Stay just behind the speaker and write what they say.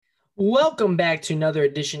Welcome back to another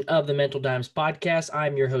edition of the Mental Dimes podcast.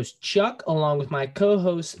 I'm your host, Chuck, along with my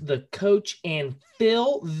co-host, the coach, and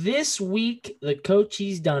Phil. This week, the coach,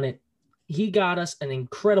 he's done it. He got us an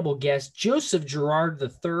incredible guest, Joseph Girard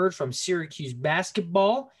III from Syracuse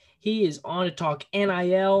basketball. He is on to talk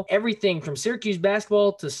NIL, everything from Syracuse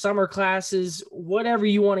basketball to summer classes, whatever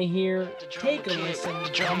you want to hear. Take a listen. Let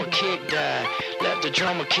the drama kick die. Let the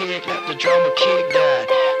drama kick. Let the drama kick die.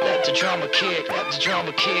 Let the drama kick. Let the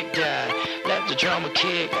drama kick die. Let the drama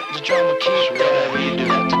kick. Let the drama kick die. Whatever you do.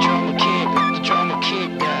 Let the drama kick. Let the drama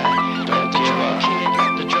kick die. Let the drama kick.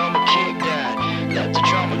 Let the drama kick die. Let the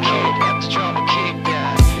drama kick. Let the drama kick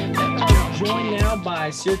die. Joined now by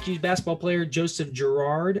Syracuse basketball player Joseph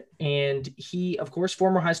Girard, and he, of course,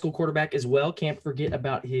 former high school quarterback as well. Can't forget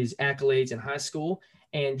about his accolades in high school.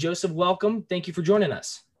 And Joseph, welcome. Thank you for joining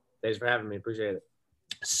us. Thanks for having me. Appreciate it.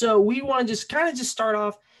 So we want to just start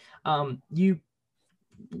off.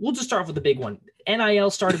 We'll just start off with the big one. NIL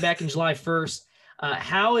started back in July 1st.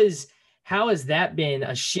 How has that been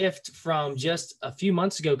a shift from just a few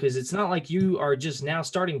months ago? Because it's not like you are just now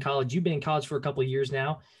starting college. You've been in college for a couple of years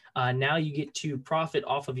now. Now you get to profit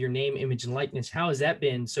off of your name, image, and likeness. How has that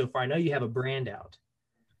been so far? I know you have a brand out.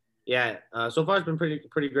 Yeah, so far it's been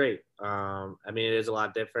pretty great. I mean, it is a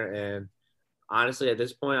lot different, and honestly, at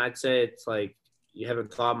this point, I'd say it's like you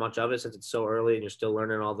haven't thought much of it since it's so early, and you're still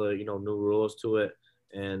learning all the new rules to it,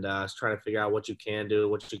 and trying to figure out what you can do,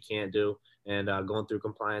 what you can't do, and going through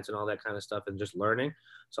compliance and all that kind of stuff, and just learning.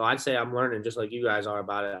 So I'd say I'm learning just like you guys are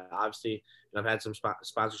about it. Obviously, I've had some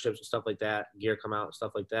sponsorships and stuff like that, gear come out,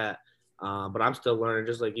 stuff like that. But I'm still learning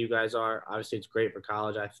just like you guys are. Obviously, it's great for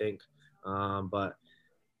college, I think. But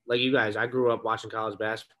like you guys, I grew up watching college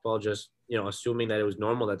basketball, just assuming that it was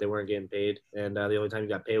normal that they weren't getting paid, and the only time you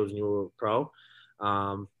got paid was when you were pro.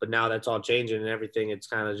 But now that's all changing and everything. It's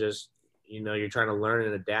kind of just you're trying to learn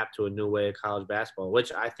and adapt to a new way of college basketball,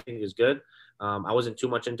 which I think is good. I wasn't too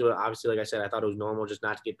much into it. Obviously, like I said, I thought it was normal just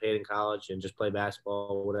not to get paid in college and just play basketball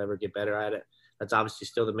or whatever, get better at it. That's obviously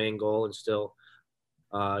still the main goal, and still,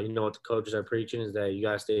 what the coaches are preaching is that you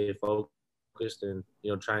got to stay focused and,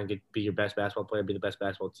 try and be your best basketball player, be the best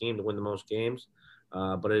basketball team to win the most games.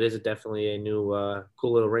 But it is definitely a new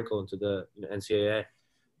cool little wrinkle into the NCAA.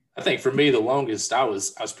 I think for me, the longest I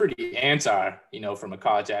was pretty anti, from a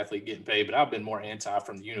college athlete getting paid, but I've been more anti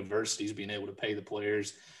from the universities being able to pay the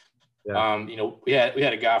players. Yeah. We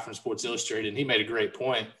had a guy from Sports Illustrated, and he made a great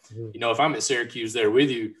point. Mm-hmm. If I'm at Syracuse there with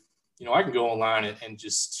you, I can go online and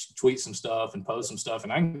just tweet some stuff and post some stuff,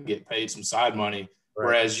 and I can get paid some side money. Right.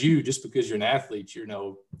 Whereas you, just because you're an athlete,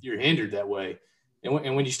 you're hindered that way.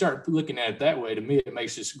 And when you start looking at it that way, to me, it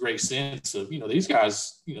makes this great sense of, these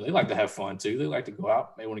guys, they like to have fun too. They like to go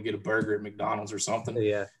out. They want to get a burger at McDonald's or something.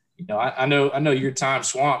 Yeah. I know your time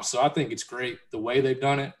swamped, so I think it's great the way they've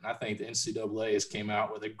done it. And I think the NCAA has came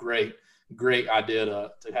out with a great idea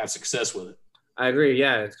to have success with it. I agree.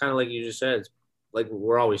 Yeah, it's kind of like you just said. It's like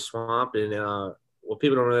we're always swamped, and what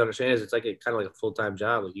people don't really understand is it's like kind of like a full-time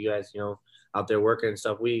job. Like you guys, out there working and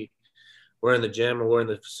stuff. We're in the gym or we're in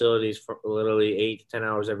the facilities for literally 8 to 10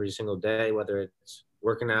 hours every single day, whether it's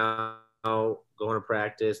working out, going to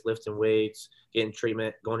practice, lifting weights, getting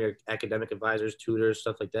treatment, going to your academic advisors, tutors,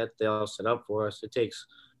 stuff like that. They all set up for us. It takes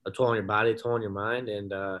a toll on your body, a toll on your mind. And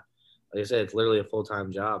like I said, it's literally a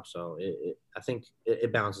full-time job. So I think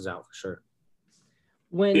it balances out for sure.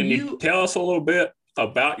 Can you tell us a little bit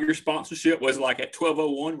about your sponsorship? Was it like at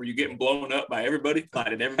 1201, were you getting blown up by everybody? Like,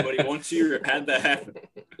 did everybody want you, or how did that happen?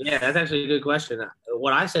 Yeah, that's actually a good question.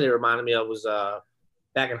 What I said it reminded me of was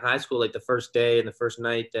back in high school, like the first day and the first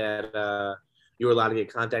night that you were allowed to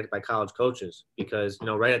get contacted by college coaches, because,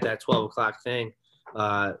 right at that 12 o'clock thing,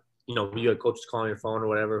 you had coaches calling your phone or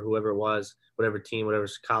whatever, whoever it was, whatever team, whatever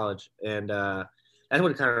college. And that's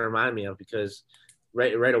what it kind of reminded me of, because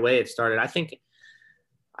right away it started. I think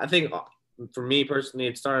for me personally,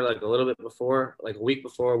 it started like a little bit before, like a week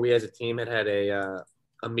before. We as a team had a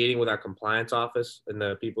meeting with our compliance office and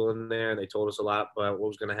the people in there, and they told us a lot about what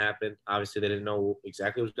was going to happen. Obviously, they didn't know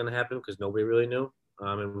exactly what was going to happen because nobody really knew,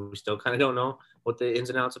 and we still kind of don't know what the ins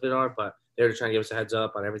and outs of it are. But they were trying to give us a heads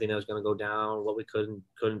up on everything that was going to go down, what we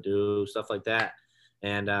couldn't do, stuff like that.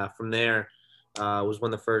 And from there was when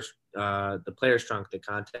the Players Trunk that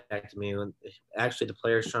contacted me. Actually, the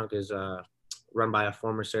Players Trunk is run by a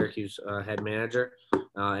former Syracuse head manager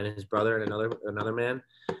and his brother and another man.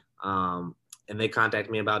 And they contacted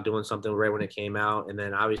me about doing something right when it came out. And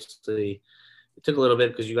then obviously it took a little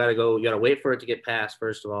bit because you got to wait for it to get passed,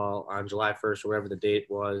 first of all, on July 1st or whatever the date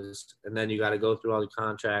was. And then you got to go through all the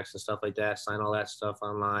contracts and stuff like that, sign all that stuff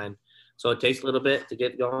online. So it takes a little bit to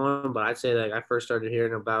get going. But I'd say that I first started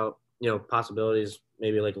hearing about possibilities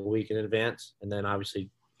maybe like a week in advance, and then obviously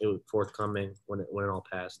it was forthcoming when it all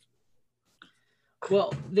passed.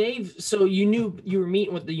 Well, so you knew you were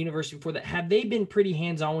meeting with the university before that. Have they been pretty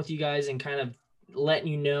hands-on with you guys and kind of letting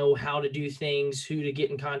you know how to do things, who to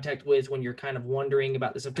get in contact with when you're kind of wondering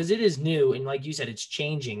about this stuff? Because it is new, and like you said, it's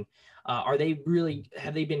changing. Have they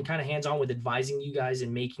been kind of hands-on with advising you guys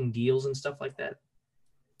and making deals and stuff like that?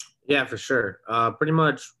 Yeah, for sure. Pretty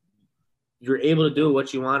much you're able to do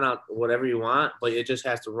what you want out, whatever you want, but it just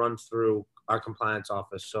has to run through our compliance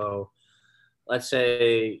office. So let's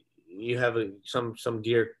say you have some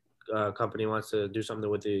gear company wants to do something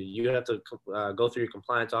with you. You have to go through your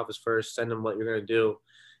compliance office first, send them what you're going to do.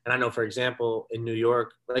 And I know, for example, in New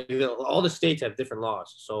York, like all the states have different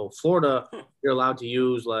laws. So Florida, you're allowed to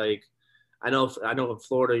use I know in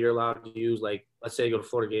Florida, you're allowed to use let's say you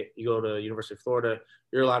go to University of Florida,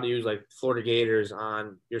 you're allowed to use Florida Gators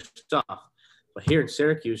on your stuff. But here in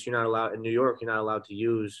Syracuse, you're not allowed. In New York, you're not allowed to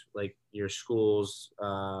use your school's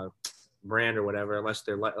brand or whatever, unless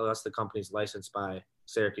the company's licensed by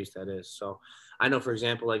Syracuse, that is. So I know, for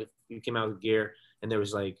example, if you came out with gear and there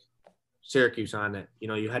was Syracuse on it,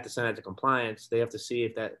 you had to send it to compliance. They have to see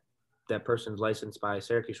if that person's licensed by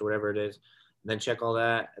Syracuse or whatever it is, and then check all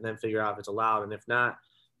that and then figure out if it's allowed. And if not,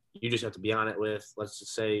 you just have to be on it with, let's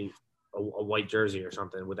just say, a white jersey or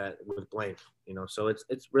something with blank, so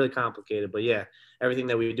it's really complicated. But yeah, everything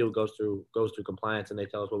that we do goes through compliance, and they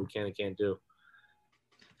tell us what we can and can't do.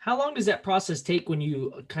 How long does that process take when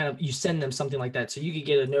you send them something like that? So you could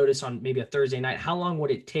get a notice on maybe a Thursday night. How long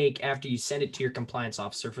would it take after you send it to your compliance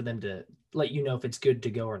officer for them to let you know if it's good to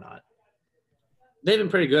go or not? They've been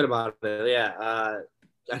pretty good about it. Yeah.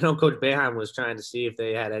 I know Coach Boeheim was trying to see if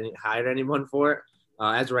they had hired anyone for it.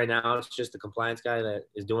 As of right now, it's just the compliance guy that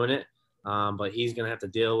is doing it. But he's going to have to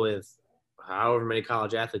deal with however many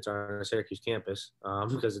college athletes are on a Syracuse campus,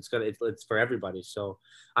 because it's for everybody. So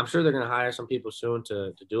I'm sure they're going to hire some people soon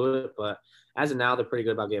to do it. But as of now, they're pretty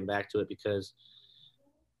good about getting back to it, because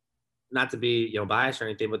not to be biased or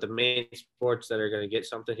anything, but the main sports that are going to get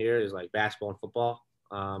something here is basketball and football.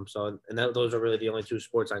 Those are really the only two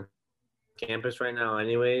sports on campus right now,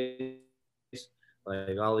 anyways.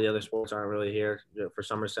 All the other sports aren't really here for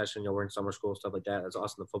summer session. We're in summer school, stuff like that. That's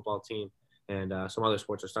us and the football team, and some other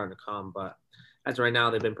sports are starting to come. But as of right now,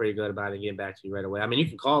 they've been pretty good about it and getting back to you right away. I mean, you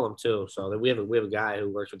can call them too. So we have a guy who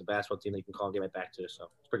works with the basketball team that you can call and get right back to. So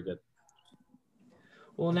it's pretty good.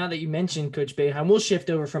 Well, now that you mentioned Coach Boeheim, we'll shift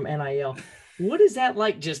over from NIL. What is that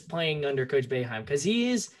like, just playing under Coach Boeheim? Because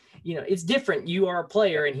he is, it's different. You are a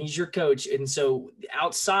player and he's your coach. And so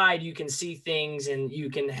outside you can see things and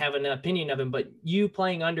you can have an opinion of him, but you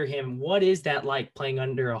playing under him, what is that like, playing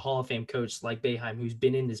under a Hall of Fame coach like Boeheim, who's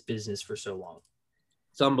been in this business for so long?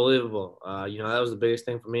 It's unbelievable. That was the biggest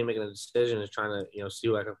thing for me making a decision, is trying to, see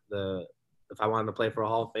if I wanted to play for a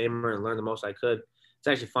Hall of Famer and learn the most I could. It's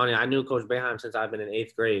actually funny. I knew Coach Boeheim since I've been in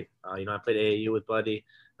 8th grade. I played AAU with Buddy.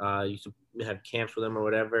 Used to have camps with him or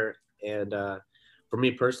whatever. And for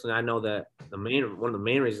me personally, I know that one of the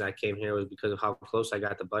main reasons I came here was because of how close I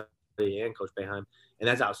got to Buddy and Coach Boeheim. And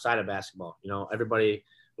that's outside of basketball. Everybody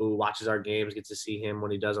who watches our games gets to see him when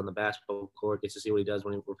he does on the basketball court, gets to see what he does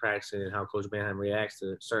when we're practicing and how Coach Boeheim reacts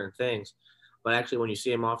to certain things. But actually, when you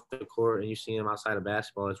see him off the court and you see him outside of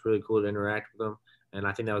basketball, it's really cool to interact with him. And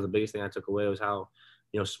I think that was the biggest thing I took away, was how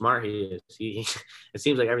smart he is. It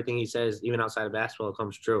seems like everything he says, even outside of basketball,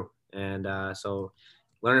 comes true. And so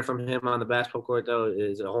learning from him on the basketball court, though,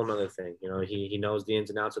 is a whole nother thing. He knows the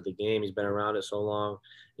ins and outs of the game. He's been around it so long.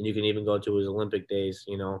 And you can even go to his Olympic days.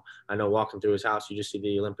 I know walking through his house, you just see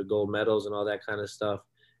the Olympic gold medals and all that kind of stuff,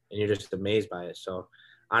 and you're just amazed by it. So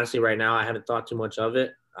honestly, right now, I haven't thought too much of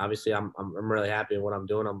it. Obviously, I'm really happy with what I'm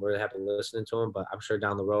doing. I'm really happy listening to him. But I'm sure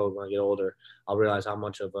down the road, when I get older, I'll realize how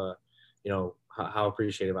much of how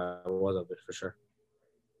appreciative I was of it, for sure.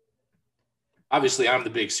 Obviously, I'm the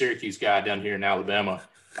big Syracuse guy down here in Alabama.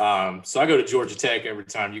 So I go to Georgia Tech every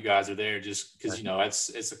time you guys are there, just because,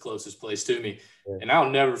 it's the closest place to me. Yeah. And I'll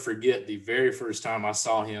never forget the very first time I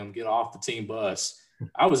saw him get off the team bus.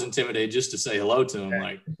 I was intimidated just to say hello to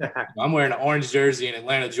him. I'm wearing an orange jersey in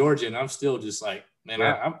Atlanta, Georgia, and I'm still just man,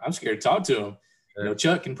 yeah. I'm scared to talk to him. Yeah.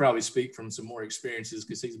 Chuck can probably speak from some more experiences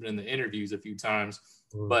because he's been in the interviews a few times.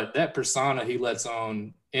 But that persona he lets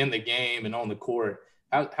on in the game and on the court,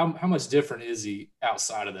 how much different is he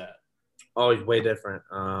outside of that? Oh, he's way different.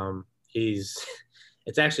 It's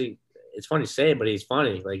funny to say, but he's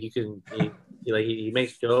funny. He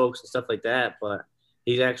makes jokes and stuff like that, but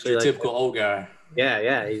he's actually a typical old guy.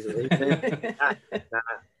 Yeah. He's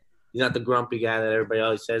not the grumpy guy that everybody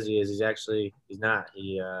always says he is. He's not.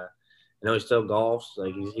 I know he still golfs.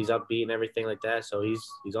 Like he's upbeat and everything like that. So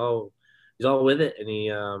he's all with it, and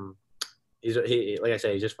he's like I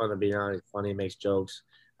say, he's just fun to be around. He's funny, he makes jokes.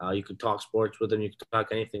 You could talk sports with him, you could talk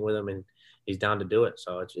anything with him, and he's down to do it.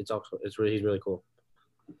 So he's really cool.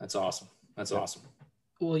 That's awesome. That's awesome.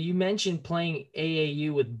 Well, you mentioned playing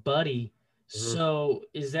AAU with Buddy. Mm-hmm. So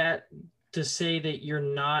is that to say that you're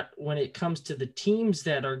not, when it comes to the teams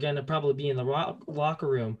that are going to probably be in the locker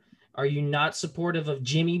room, are you not supportive of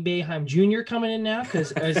Jimmy Boeheim Jr. coming in now?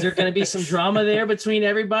 Because is there going to be some drama there between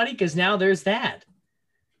everybody? Because now there's that.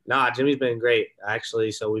 Nah, Jimmy's been great,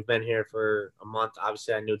 actually. So we've been here for a month.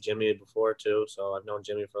 Obviously, I knew Jimmy before, too. So I've known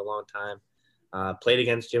Jimmy for a long time. Played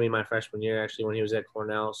against Jimmy my freshman year, actually, when he was at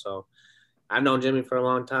Cornell. So I've known Jimmy for a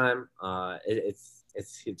long time.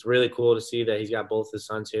 It's really cool to see that he's got both his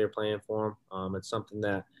sons here playing for him. It's something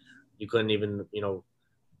that you couldn't even,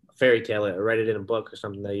 fairy tale it or write it in a book or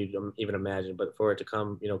something that you even imagine. But for it to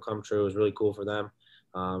come true is really cool for them.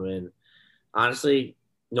 And honestly,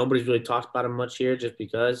 nobody's really talked about him much here just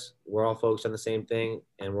because we're all focused on the same thing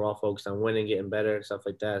and we're all focused on winning, getting better and stuff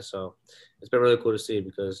like that. So it's been really cool to see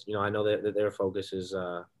because, I know that their focus is,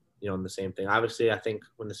 on the same thing. Obviously, I think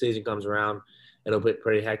when the season comes around, it'll be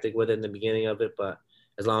pretty hectic with it in the beginning of it, but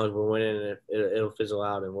as long as we're winning, it'll fizzle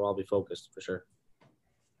out and we'll all be focused for sure.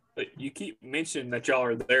 But you keep mentioning that y'all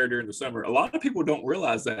are there during the summer. A lot of people don't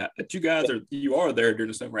realize that you are there during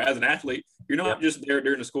the summer. As an athlete, you're not just there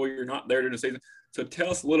during the school. You're not there during the season. So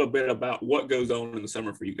tell us a little bit about what goes on in the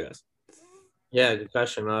summer for you guys. Yeah, good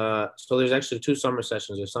question. So there's actually 2 summer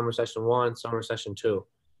sessions. There's summer session 1, summer session 2.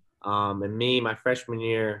 And me, my freshman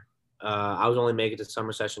year, I was only making it to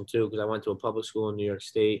summer session 2 because I went to a public school in New York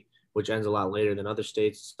State, which ends a lot later than other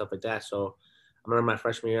states and stuff like that. So I remember my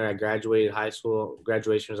freshman year, I graduated high school.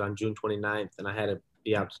 Graduation was on June 29th, and I had to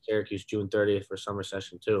be out to Syracuse June 30th for summer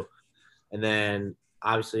session 2. And then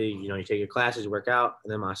obviously, you take your classes, you work out.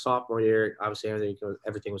 And then my sophomore year, obviously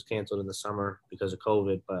everything was canceled in the summer because of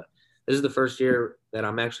COVID. But this is the first year that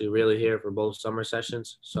I'm actually really here for both summer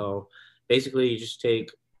sessions. So basically you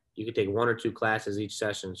could take 1 or 2 classes each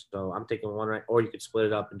session. So I'm taking one, right, or you could split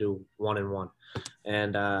it up and do 1 and 1.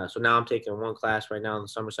 And so now I'm taking 1 class right now in the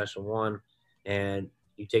summer session 1, and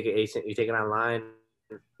you take it online.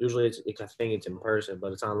 Usually I think it's in person,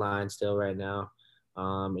 but it's online still right now.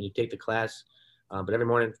 And you take the class. But every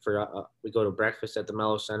morning we go to breakfast at the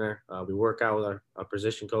Mello Center. We work out with our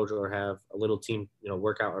position coach or have a little team,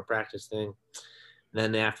 workout or practice thing. And then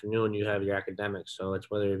in the afternoon, you have your academics. So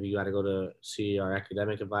it's whether you got to go to see our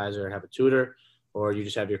academic advisor or have a tutor, or you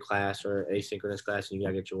just have your class or asynchronous class and you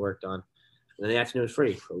got to get your work done. And then the afternoon is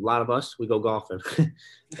free. For a lot of us, we go golfing.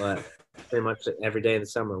 But pretty much every day in the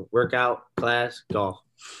summer, workout, class, golf.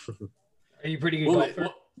 Are you a pretty good golfer?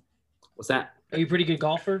 What's that? Are you a pretty good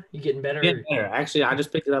golfer? You getting better? Getting better. Actually, I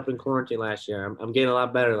just picked it up in quarantine last year. I'm getting a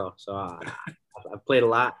lot better, though. So I've played a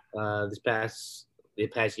lot the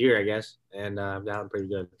past year, I guess, and I've gotten pretty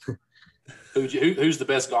good. Who's the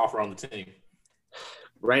best golfer on the team?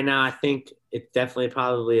 Right now, I think it's definitely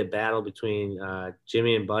probably a battle between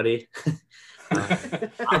Jimmy and Buddy.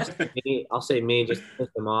 I'll say me just to piss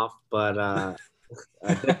them off, but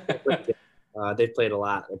they've played a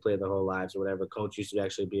lot. They played their whole lives or whatever. Coach used to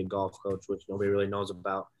actually be a golf coach, which nobody really knows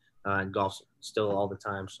about, and golf's still all the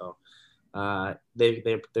time. So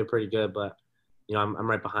they're pretty good, but I'm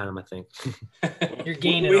right behind them, I think. You're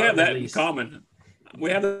gaining. We have that in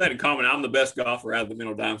common. I'm the best golfer out of the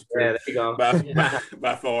Middle Dimes crew. Yeah, there you go.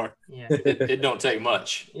 By far. Yeah. It don't take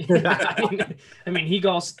much. I mean, he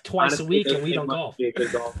golfs twice a week, and we don't golf. Be a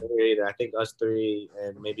good golfer here either. I think us 3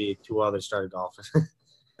 and maybe 2 others started golfing.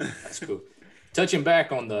 That's cool. Touching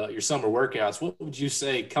back on your summer workouts, what would you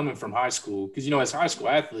say coming from high school? Because as a high school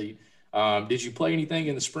athlete, did you play anything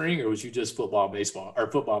in the spring, or was you just football, basketball?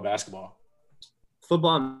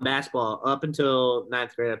 Football and basketball. Up until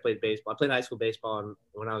 9th grade, I played baseball. I played high school baseball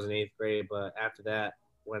when I was in 8th grade, but after that,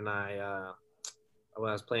 when I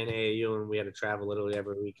was playing AAU and we had to travel literally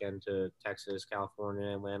every weekend to Texas,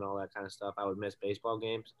 California, Atlanta, all that kind of stuff, I would miss baseball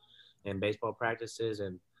games and baseball practices.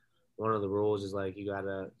 And one of the rules is like you got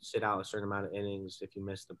to sit out a certain amount of innings if you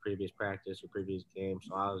missed the previous practice or previous game.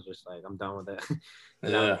 So I was just like, I'm done with it.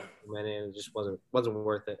 Yeah. And it just wasn't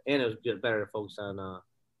worth it. And it was better to focus on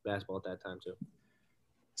basketball at that time too.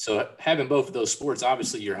 So having both of those sports,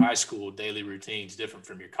 obviously your high school daily routine is different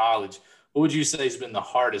from your college. What would you say has been the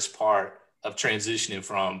hardest part of transitioning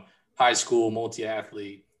from high school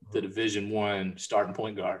multi-athlete to Division I starting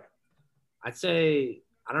point guard? I'd say,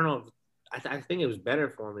 I don't know. I think it was better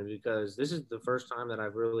for me because this is the first time that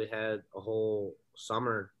I've really had a whole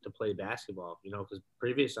summer to play basketball, because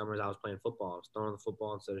previous summers I was playing football. I was throwing the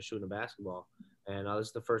football instead of shooting a basketball. And this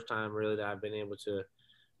is the first time really that I've been able to,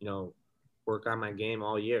 work on my game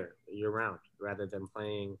all year round, rather than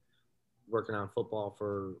working on football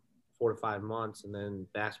for 4 to 5 months and then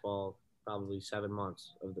basketball probably 7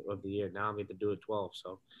 months of the year. Now I'm going to do it 12.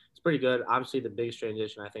 So it's pretty good. Obviously, the biggest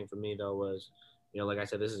transition I think for me though was, like I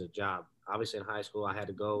said, this is a job. Obviously in high school, I had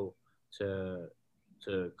to go to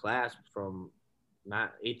class from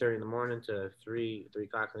not 8:30 in the morning to 3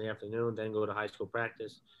 o'clock in the afternoon, then go to high school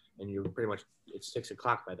practice, and you're pretty much, it's 6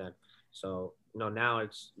 o'clock by then. So, now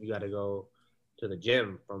you got to go to the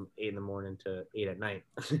gym from 8 in the morning to 8 at night.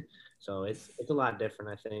 So it's a lot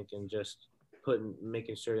different, I think, and just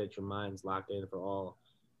making sure that your mind's locked in for all,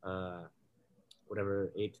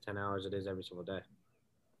 whatever 8 to 10 hours it is every single day.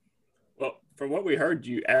 Well, from what we heard,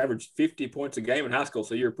 you averaged 50 points a game in high school,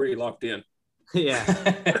 so you're pretty locked in. Yeah.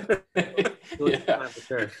 Yeah. For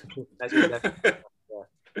sure.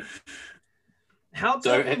 How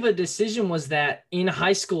tough of a decision was that in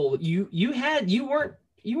high school? You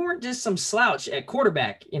weren't just some slouch at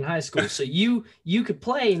quarterback in high school, so you could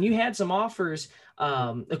play, and you had some offers,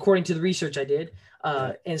 according to the research I did.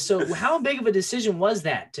 And so, how big of a decision was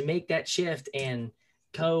that to make that shift and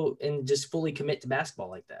just fully commit to basketball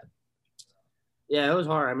like that? Yeah, it was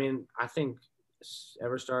hard. I mean, I think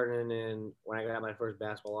ever starting when I got my first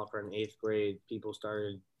basketball offer in 8th grade, people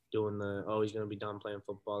started doing he's going to be done playing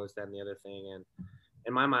football, this, that, and the other thing. And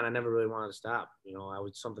in my mind, I never really wanted to stop. I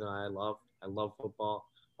was something that I love. I love football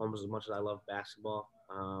almost as much as I love basketball.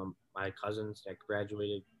 My cousins that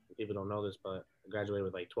graduated, people don't know this, but I graduated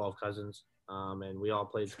with like 12 cousins, and we all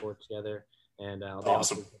played sports together. And they all played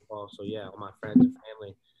football. So, yeah, all my friends and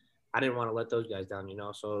family, I didn't want to let those guys down,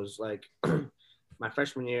 So it was like my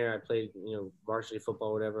freshman year, I played, varsity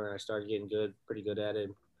football, whatever, and I started getting pretty good at it.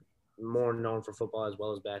 More known for football as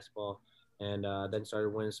well as basketball, and then started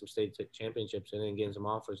winning some state championships and then getting some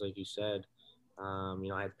offers, like you said.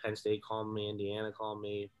 I had Penn State call me, Indiana call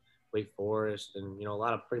me, Wake Forest, and a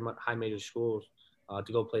lot of pretty much high major schools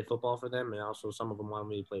to go play football for them, and also some of them wanted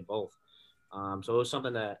me to play both. So it was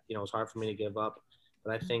something that it was hard for me to give up.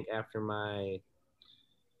 But I think after my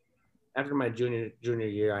junior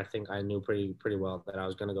year, I think I knew pretty well that I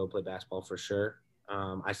was going to go play basketball for sure.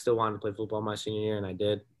 I still wanted to play football my senior year, and I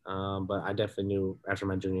did. But I definitely knew after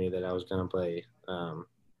my junior year that I was going to play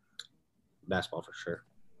basketball for sure.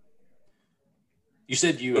 You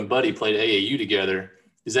said you and Buddy played AAU together.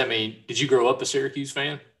 Does that mean, did you grow up a Syracuse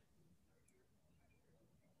fan?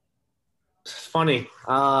 It's funny.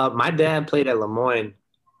 My dad played at Lemoyne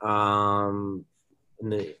in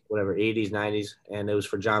the 80s, 90s, and it was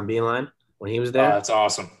for John Beeline when he was there. Oh, that's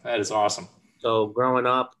awesome. That is awesome. So growing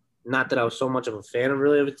up, not that I was so much of a fan of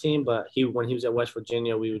a team, but when he was at West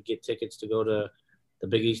Virginia, we would get tickets to go to the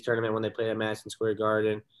Big East tournament when they played at Madison Square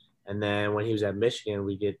Garden. And then when he was at Michigan,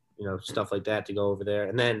 we get, stuff like that to go over there.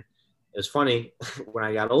 And then it was funny, when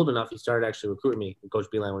I got old enough, he started actually recruiting me, Coach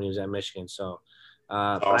Beeline, when he was at Michigan. So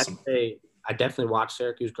awesome. But I'd say I definitely watched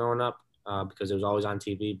Syracuse growing up because it was always on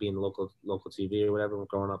TV, being local TV or whatever,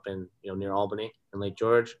 growing up in, near Albany and Lake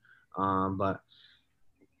George. But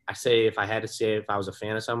I say if I had to say if I was a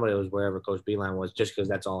fan of somebody, it was wherever Coach Beeline was, just because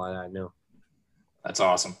that's all I knew. That's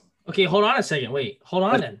awesome. Okay, hold on a second. Wait, hold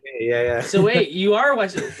on then. Yeah. So wait, you are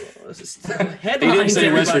West. He didn't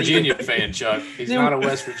say West Virginia fan, Chuck. He's not a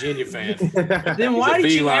West Virginia fan. Then why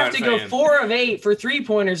did you have to go 4 of 8 for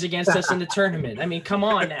 3-pointers against us in the tournament? I mean, come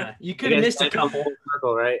on now. You could have missed a couple.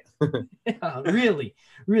 Circle, right? Yeah, really.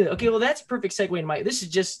 Okay, well, that's a perfect segue into my – this is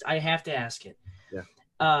just – I have to ask it.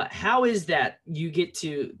 Yeah. How is that you get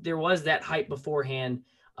to – there was that hype beforehand.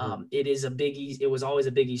 It is a Big East. It was always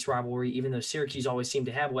a Big East rivalry, even though Syracuse always seemed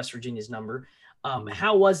to have West Virginia's number.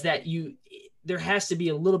 How was that? There has to be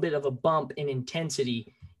a little bit of a bump in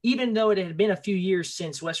intensity, even though it had been a few years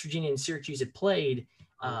since West Virginia and Syracuse had played,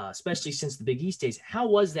 especially since the Big East days. How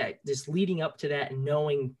was that, just leading up to that and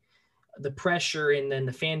knowing the pressure and then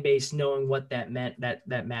the fan base knowing what that meant, that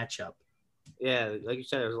matchup? Yeah, like you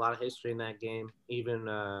said, there's a lot of history in that game.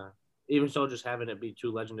 Even so, just having it be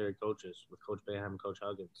 2 legendary coaches with Coach Boeheim and Coach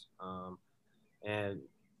Huggins. And,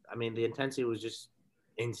 I mean, the intensity was just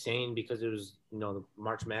insane because it was, the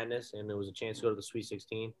March Madness, and there was a chance to go to the Sweet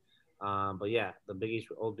 16. But, yeah, the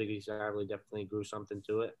old Big East rivalry definitely grew something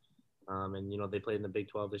to it. And, they played in the Big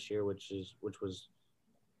 12 this year, which was,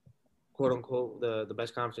 quote-unquote, the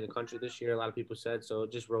best conference in the country this year, a lot of people said. So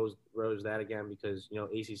it just rose that again because,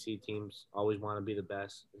 ACC teams always want to be the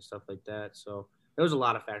best and stuff like that. So – there was a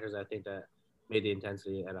lot of factors, I think, that made the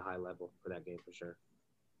intensity at a high level for that game for sure.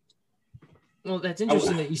 Well, that's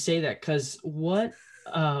interesting that you say that because what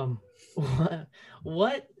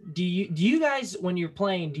What do you guys, when you're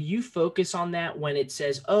playing, do you focus on that when it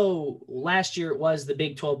says, oh, last year it was the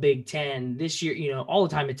Big 12, Big 10, this year, all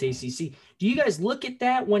the time it's ACC. Do you guys look at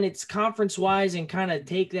that when it's conference wise and kind of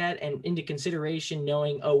take that and into consideration,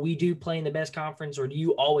 knowing, oh, we do play in the best conference, or do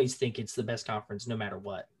you always think it's the best conference no matter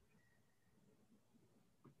what?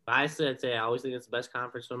 Honestly, I'd say I always think it's the best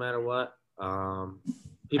conference no matter what.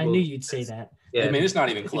 I knew you'd say that. Yeah, I mean, it's not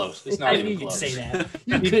even close. It's not I even knew close. you'd say that.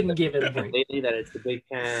 You couldn't give it a break. They knew that it's the Big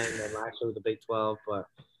 10 and actually with the Big 12. But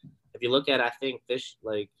if you look at, I think this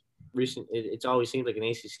it's always seems like an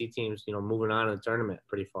ACC team's moving on in the tournament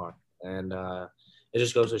pretty far, and it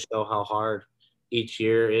just goes to show how hard each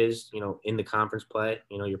year is. In the conference play,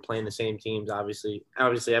 you're playing the same teams. Obviously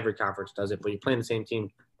every conference does it, but you're playing the same team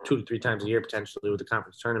 2 to 3 times a year potentially with the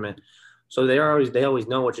conference tournament. So they always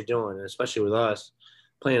know what you're doing, and especially with us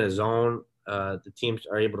playing a zone. The teams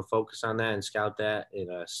are able to focus on that and scout that and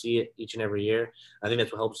see it each and every year. I think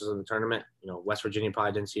that's what helps us in the tournament. West Virginia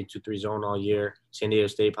probably didn't see a 2-3 zone all year. San Diego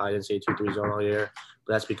State probably didn't see a 2-3 zone all year.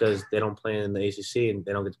 But that's because they don't play in the ACC and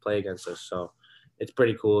they don't get to play against us. So it's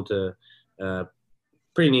pretty cool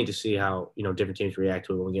pretty neat to see how, different teams react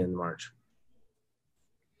to it when we get into March.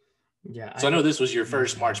 Yeah. So I know this was your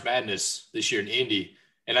first March Madness this year in Indy.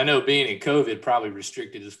 And I know being in COVID probably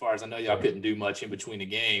restricted as far as I know y'all couldn't do much in between the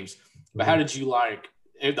games. But how did you like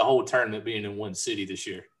the whole tournament being in one city this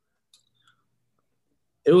year?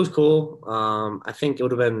 It was cool. I think it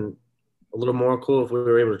would have been a little more cool if we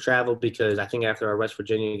were able to travel, because I think after our West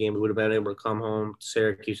Virginia game, we would have been able to come home to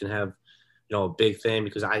Syracuse and have, a big thing,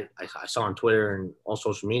 because I saw on Twitter and all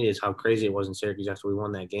social media how crazy it was in Syracuse after we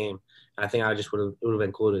won that game. And I think it would have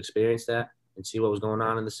been cool to experience that and see what was going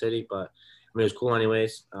on in the city. But I mean, it was cool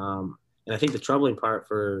anyways. And I think the troubling part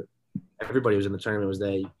for everybody who was in the tournament was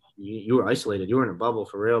that you were isolated. You were in a bubble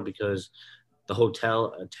for real, because the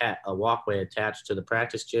hotel, a walkway attached to the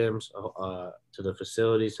practice gyms, to the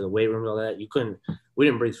facilities, to the weight rooms, all that. We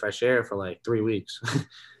didn't breathe fresh air for like 3 weeks.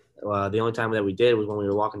 The only time that we did was when we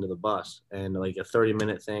were walking to the bus, and like a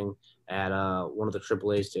 30-minute thing at one of the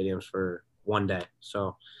AAA stadiums for one day.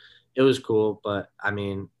 So it was cool, but I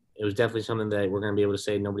mean, it was definitely something that we're going to be able to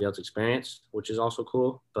say nobody else experienced, which is also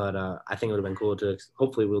cool. But I think it would have been cool to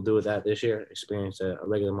hopefully we'll do with that this year, experience a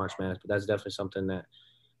regular March Madness. But that's definitely something that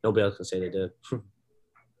nobody else can say they did.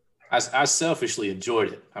 I selfishly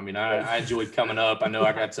enjoyed it. I mean, I enjoyed coming up. I know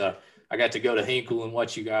I got to go to Hinkle and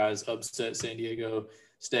watch you guys upset San Diego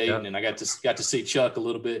State, yep. And I got to see Chuck a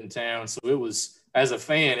little bit in town. So it was, as a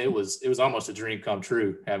fan, it was almost a dream come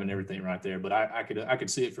true having everything right there. But I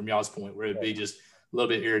could see it from y'all's point where it'd be just a little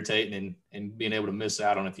bit irritating and being able to miss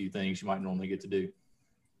out on a few things you might normally get to do.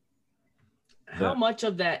 How much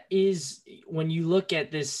of that is when you look at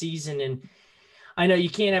this season, and I know you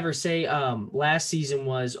can't ever say last season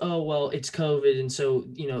was, oh, well, it's COVID. And so,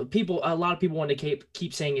 a lot of people want to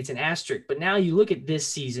keep saying it's an asterisk, but now you look at this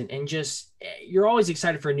season and just, you're always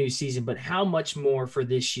excited for a new season, but how much more for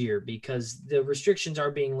this year, because the restrictions are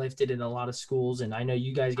being lifted in a lot of schools. And I know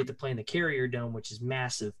you guys get to play in the Carrier Dome, which is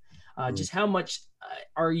massive. Just how much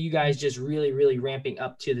are you guys just really, really ramping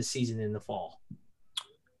up to the season in the fall?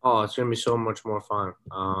 Oh, it's going to be so much more fun.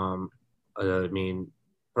 I mean,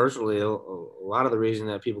 personally, a lot of the reason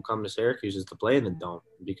that people come to Syracuse is to play in the Dome,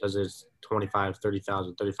 because there's 25,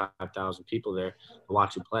 30,000, 35,000 people there to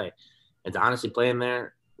watch you play. And to honestly play in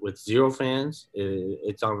there with 0 fans,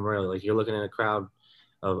 it's unreal. Like, you're looking at a crowd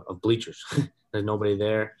of bleachers. There's nobody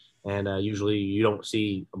there. And usually you don't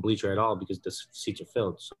see a bleacher at all because the seats are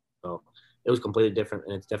filled. So it was completely different,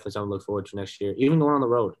 and it's definitely something to look forward to next year. Even going on the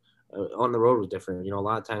road. On the road was different. A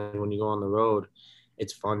lot of times when you go on the road,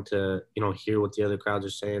 it's fun to, hear what the other crowds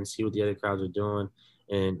are saying, see what the other crowds are doing,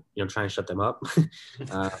 and, try and shut them up.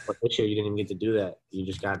 But this year you didn't even get to do that. You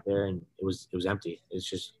just got there and it was empty. It's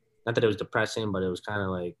just, not that it was depressing, but it was kind of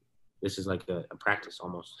like, this is like a practice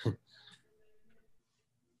almost.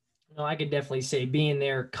 No, I could definitely say being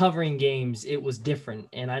there, covering games, it was different.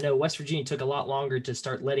 And I know West Virginia took a lot longer to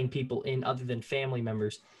start letting people in other than family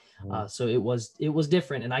members. So it was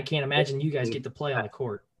different. And I can't imagine you guys get to play on the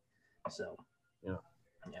court. So,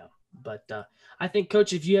 yeah. But I think,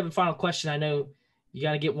 Coach, if you have a final question, I know you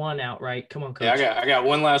got to get one out, right? Come on, Coach. Yeah, I got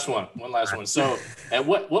one last one. So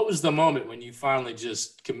what was the moment when you finally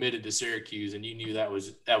just committed to Syracuse and you knew that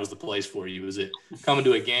was the place for you? Was it coming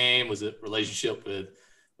to a game? Was it relationship with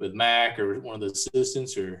Mac or one of the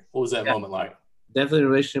assistants, or what was that moment like? Definitely the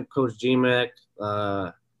relationship with Coach G-Mac.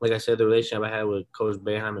 Like I said, the relationship I had with Coach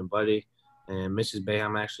Boeheim and Buddy, and Mrs.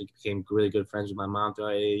 Boeheim actually became really good friends with my mom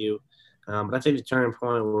throughout AAU. But I think the turning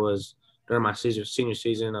point was during my senior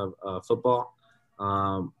season of football.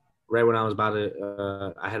 right when I was about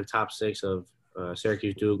to, I had a top 6 of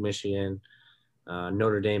Syracuse, Duke, Michigan,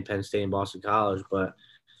 Notre Dame, Penn State, and Boston College. But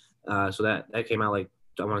so that came out like,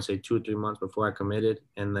 I want to say 2 or 3 months before I committed.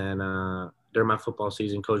 And then during my football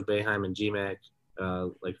season, Coach Boeheim and GMAC,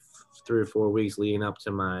 like 3 or 4 weeks leading up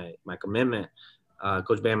to my commitment,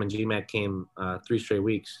 Coach Boeheim and GMAC came 3 straight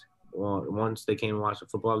weeks. Well, once they came and watched a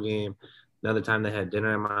football game, another time they had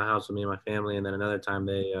dinner at my house with me and my family, and then another time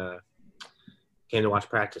they came to watch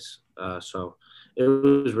practice. So it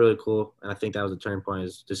was really cool, and I think that was the turning point,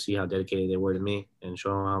 is to see how dedicated they were to me and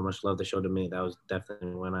show how much love they showed to me. That was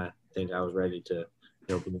definitely when I think I was ready to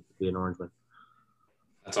be an Orangeman.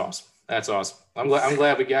 That's awesome. That's awesome. I'm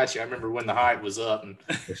glad we got you. I remember when the hype was up, and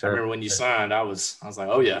Yes, I remember when you signed, I was like,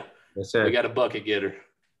 oh yeah, yes, sir. we got a bucket getter.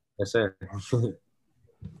 Yes, sir.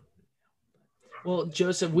 Well,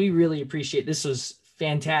 Joseph, we really appreciate this. Was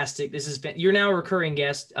fantastic. You're now a recurring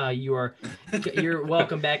guest. You're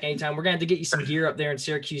welcome back anytime. We're gonna have to get you some gear up there in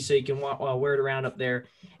Syracuse so you can wear it around up there.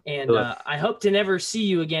 And I hope to never see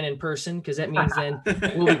you again in person, because that means then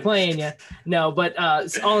we'll be playing you. No, but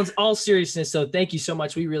all seriousness. So thank you so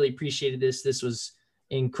much. We really appreciated this. This was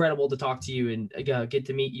incredible to talk to you and get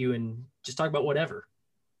to meet you and just talk about whatever.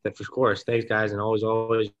 Of course. Thanks, guys, and always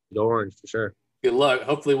go Orange for sure. Good luck.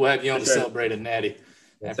 Hopefully we'll have you on to celebrate a natty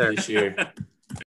after this year.